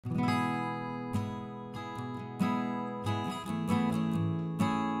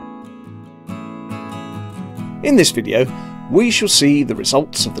In this video, we shall see the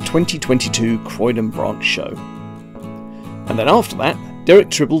results of the 2022 Croydon branch show. And then after that, Derek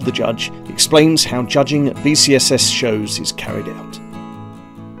Tribble, the judge, explains how judging at BCSS shows is carried out.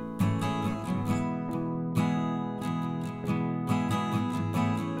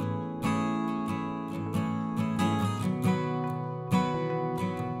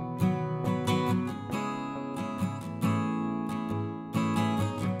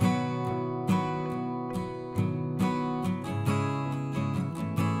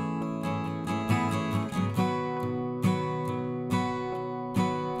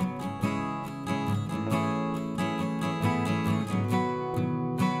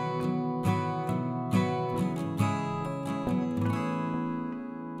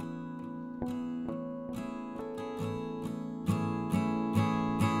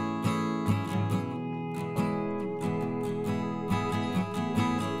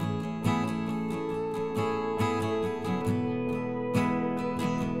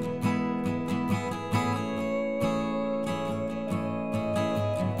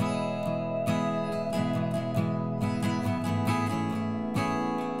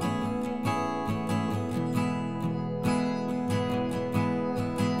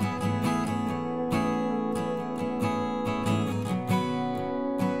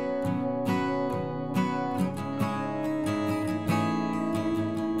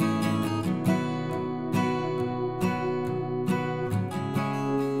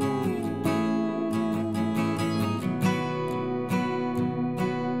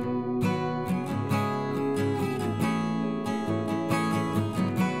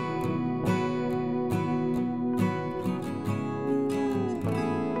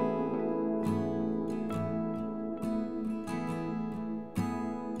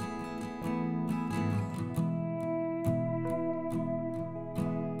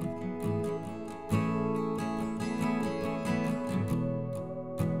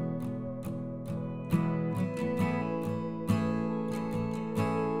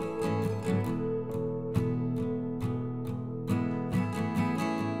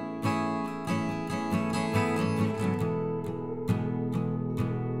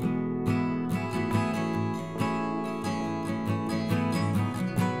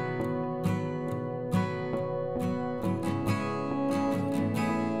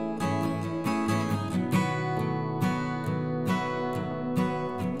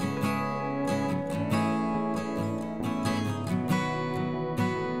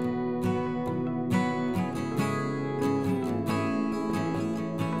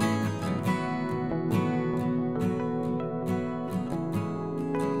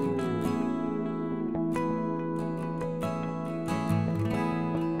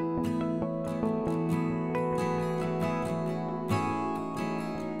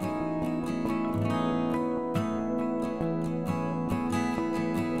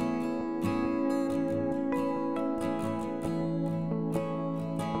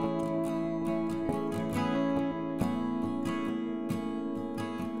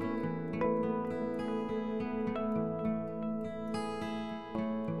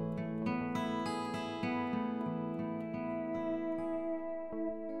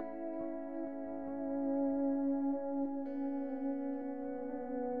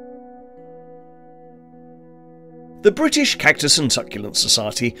 The British Cactus and Succulent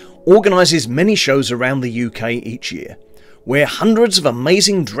Society organises many shows around the UK each year, where hundreds of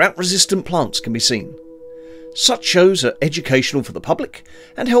amazing drought-resistant plants can be seen. Such shows are educational for the public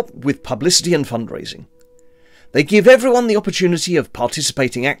and help with publicity and fundraising. They give everyone the opportunity of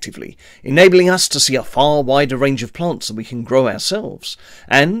participating actively, enabling us to see a far wider range of plants than we can grow ourselves,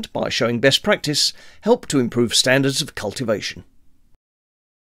 and, by showing best practice, help to improve standards of cultivation.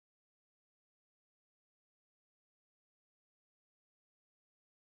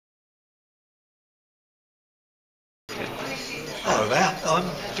 Hello there, I'm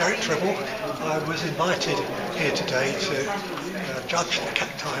Derek Tribble. I was invited here today to judge the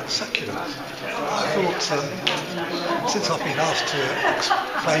cacti and succulents. I thought, since I've been asked to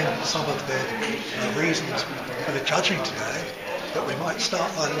explain some of the reasons for the judging today, that we might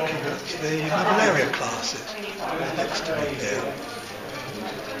start by looking at the mammillaria classes next to me here.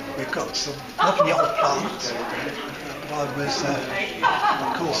 We've got some lovely old plants. I was,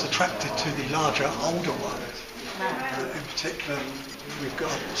 of course, attracted to the larger, older ones. In particular, we've got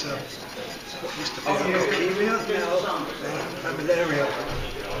what used to be a Coquelia, mammillaria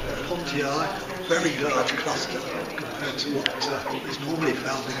pontii, very large cluster compared to what is normally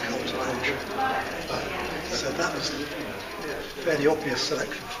found in cultivation. So that was a fairly obvious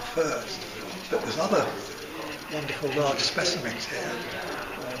selection for first. But there's other wonderful large specimens here.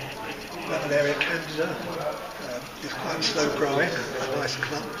 Mammillaria candida is quite slow growing, a nice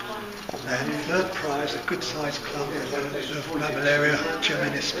clump. And third prize, a good sized clump of Mammillaria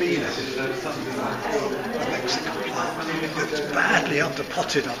geminispina, a Mexican plant that's badly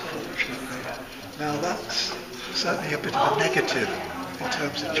underpotted, unfortunately. Now that's certainly a bit of a negative in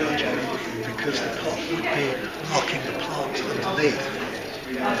terms of judging, because the pot would be marking the plant underneath.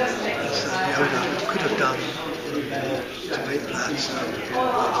 So the owner could have done more to make that a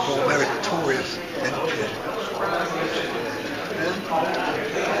more meritorious entry.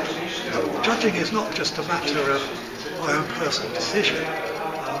 Judging is not just a matter of my own personal decision. The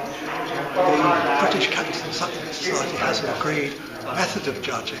British Cactus and Succulent Society has an agreed method of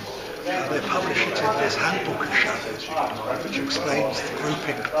judging. They publish it in this handbook of shows, which explains the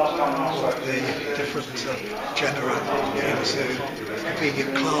grouping of the different genera into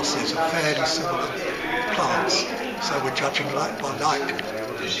convenient classes of fairly similar plants. So we're judging like by like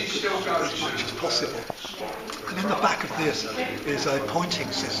as much as possible. And in the back of this is a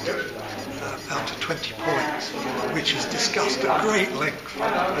pointing system, out to 20 points, which is discussed at great length,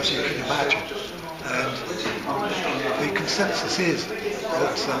 as you can imagine. And the consensus is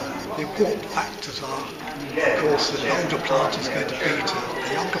that the important factors are, of course, that an older plant is going to beat a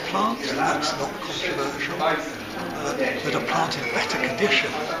younger plant, and that's not controversial. That a plant in better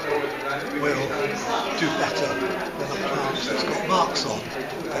condition will do better than a plant that's got marks on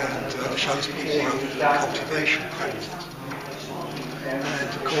and shows poorer cultivation practices. And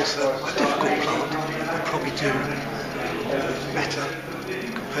of course, a difficult plant will probably do better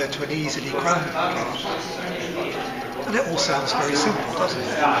compared to an easily grown plant. And it all sounds very simple, doesn't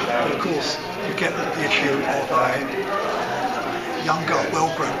it? But of course, you get the issue of a younger,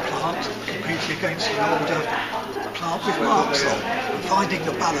 well-grown plant competing against an older plant with marks on. And finding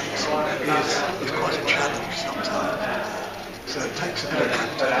the balance is quite a challenge sometimes. So it takes a bit of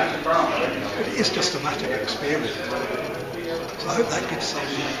practice. But it is just a matter of experience. So I hope that gives some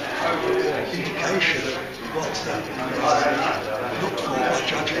indication of what looked for by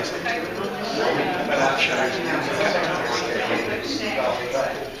judges at shows and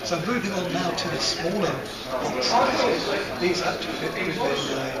So moving on now to the smaller pot sizes, these actually fit within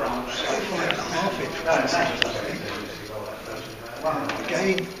 5.5 inch pot size, I think.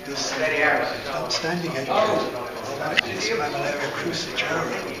 Again, this outstanding entry of this Mammillaria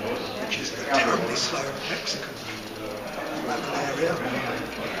crucigerra, which is the terribly slow Mexican Mammillaria,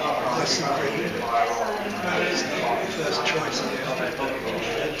 nice and green. It's the first choice here. And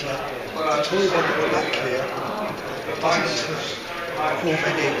the toy one at the back here doesn't form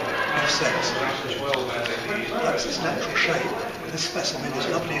any insects. That's its natural shape. This specimen is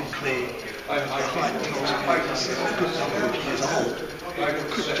lovely and clean. The height tells me it's a good number of years old.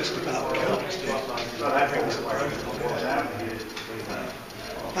 It could just about count the rings of growth on it.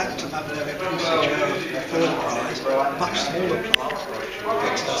 Back to Mammillaria crucigerra, third prize, much smaller plant,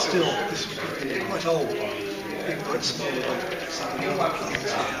 but still this is quite old, even though it's smaller than some of the other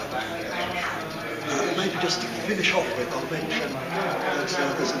plants here. Maybe just to finish off with, I'll mention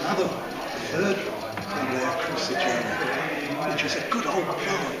that there's another third Mammillaria crucigerra, which is a good old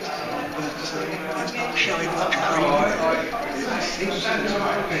plant, but it's not showing much green. It seems to need a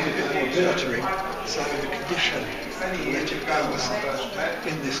bit more watering, so the condition will let it go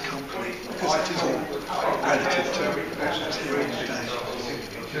in this company, because it is all relative to what's here in the day.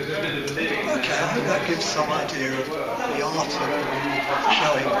 Okay, I hope that gives some idea of the art of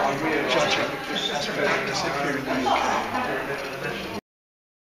showing, judging, as we practice it here in the UK.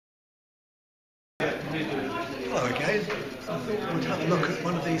 Hello again. I thought we'd have a look at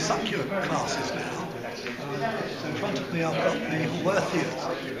one of these succulent classes now. So in front of me I've got the Haworthias,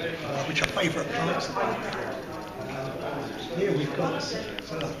 which are favourite plants of mine. Here we've got a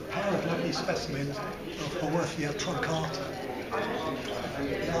pair of lovely specimens of Haworthia truncata,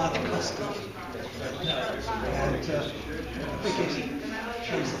 large clusters, and the biggest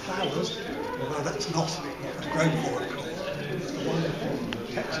shows the flowers, although that's not what was grown for, of course. It's the wonderful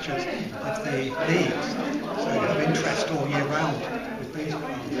textures of the leaves, so you have interest all year round with these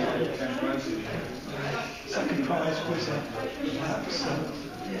plants. Second prize was perhaps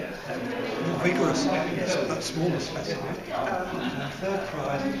more vigorous, but smaller specimen. And third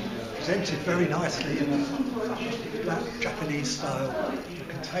prize, presented very nicely in a black Japanese style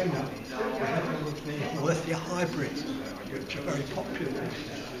container. We have one of the Haworthia hybrids, which are very popular.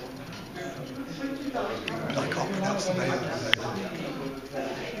 But I can't pronounce the name.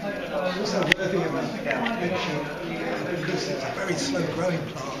 Also worthy of mention, because it's a very slow growing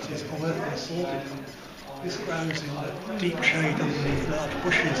plant, is Haworthia sordida. This grows in the deep shade underneath large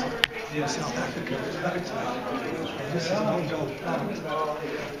bushes South Africa habitat. And this is an ongoing plant,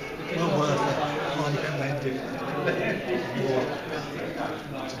 well worth a highly commended award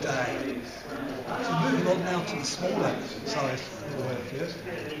today. So moving on now to the smaller size Orthias.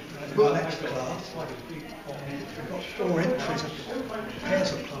 The next class, we've got 4 entries of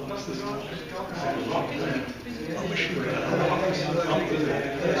pairs of plants this time. I wish you could have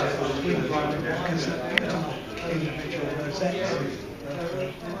because the beautiful individual rosettes of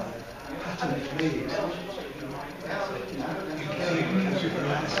patterned leaves very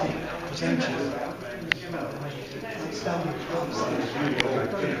nicely presented. Outstanding plants there.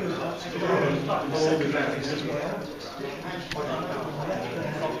 Very good secondaries as well.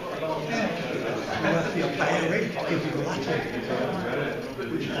 Worthy of Bayeri, give you the latter,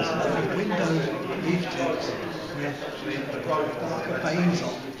 which has lovely windowed leaf tips with darker veins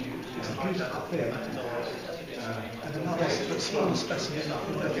on. It's a beautiful thing. And another but smaller specimen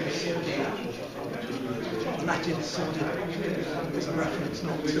of Latin sordid is a reference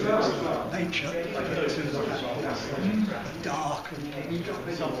not to its nature, but to the dark and rough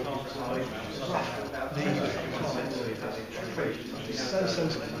leaves so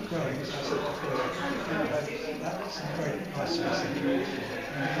growing. That's a very nice specimen.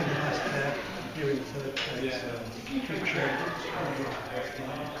 Really nice there, here in the third place. Featuring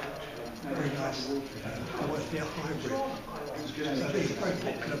very nice Orthia hybrid. So these are very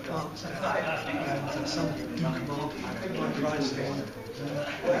popular plants now, and some do command high pricing,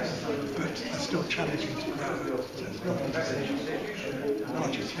 but are still challenging to grow. So it's not the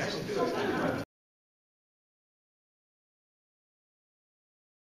largest specimen.